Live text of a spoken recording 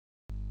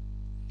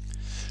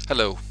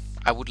Hello,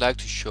 I would like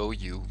to show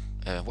you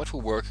what we're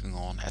working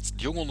on at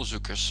Jonge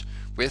Onderzoekers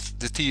with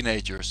the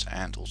teenagers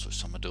and also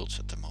some adults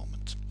at the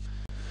moment.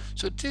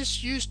 So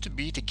this used to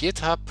be the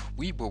GitHub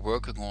we were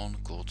working on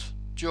called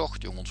Jonge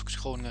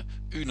Onderzoekers Groningen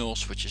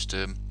UNOS, which is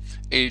the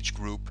age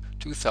group,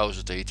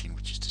 2018,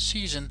 which is the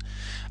season,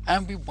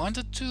 and we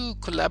wanted to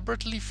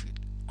collaboratively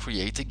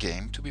create a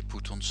game to be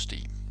put on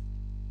Steam.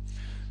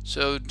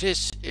 So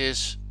this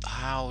is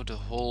how the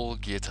whole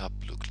GitHub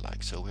looked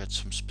like. So we had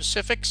some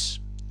specifics,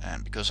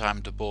 and because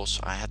I'm the boss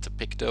I had to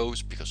pick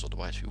those, because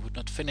otherwise we would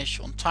not finish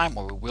on time,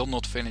 or we will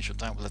not finish on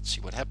time. Well, let's see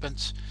what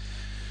happens.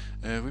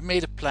 We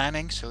made a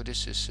planning, so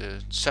this is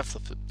 7th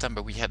of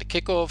September we had a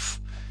kickoff,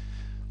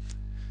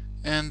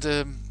 and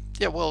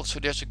yeah, well, so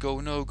there's a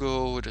go no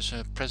go, there's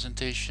a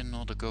presentation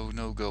on the go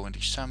no go in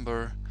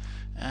December,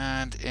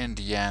 and in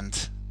the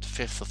end, the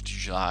 5th of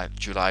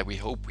July we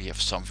hope we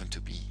have something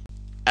to be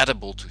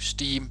addable to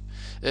Steam.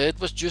 It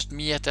was just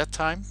me at that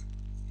time,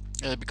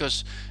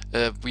 because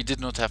we did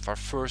not have our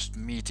first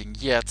meeting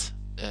yet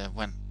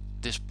when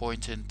this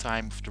point in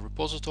time of the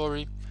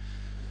repository.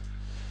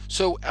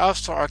 So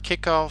after our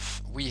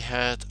kickoff we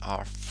had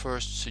our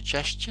first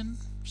suggestion.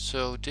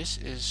 So this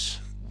is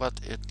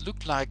what it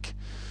looked like.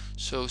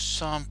 So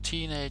some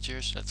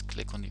teenagers, let's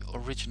click on the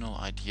original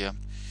idea,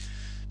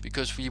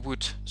 because we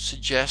would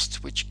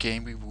suggest which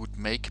game we would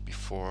make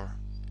before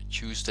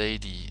Tuesday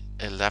the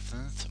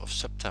 11th of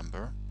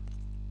September,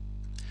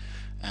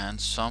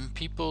 and some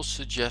people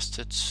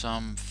suggested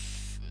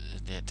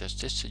there's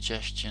this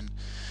suggestion,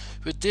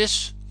 but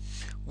this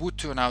would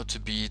turn out to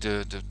be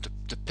the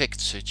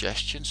picked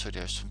suggestion. So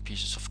there's some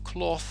pieces of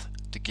cloth,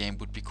 the game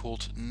would be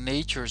called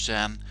Nature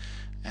Zen,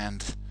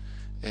 and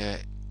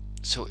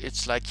so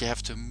it's like you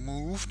have to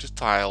move the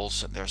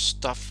tiles and there's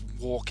stuff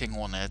walking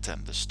on it,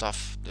 and the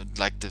stuff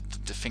like the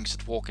things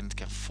that walk in it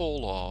can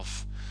fall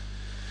off.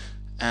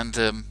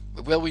 And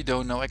well, we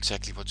don't know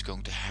exactly what's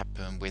going to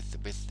happen with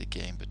the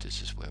game, but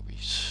this is where we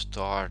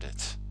started.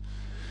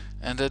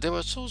 And there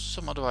was also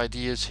some other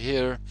ideas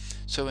here.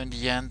 So in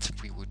the end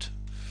we would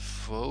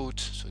vote.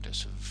 So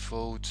there's a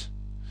vote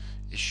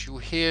issue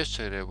here.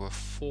 So there were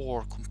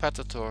 4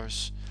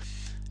 competitors,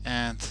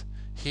 and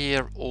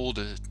here all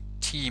the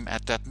team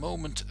at that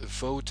moment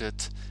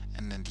voted,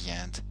 and in the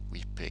end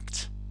we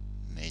picked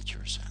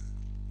Nature Zen.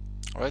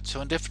 Alright,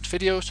 so in different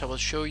videos I will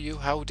show you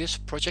how this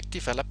project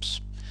develops,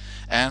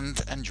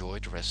 and enjoy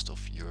the rest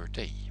of your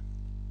day.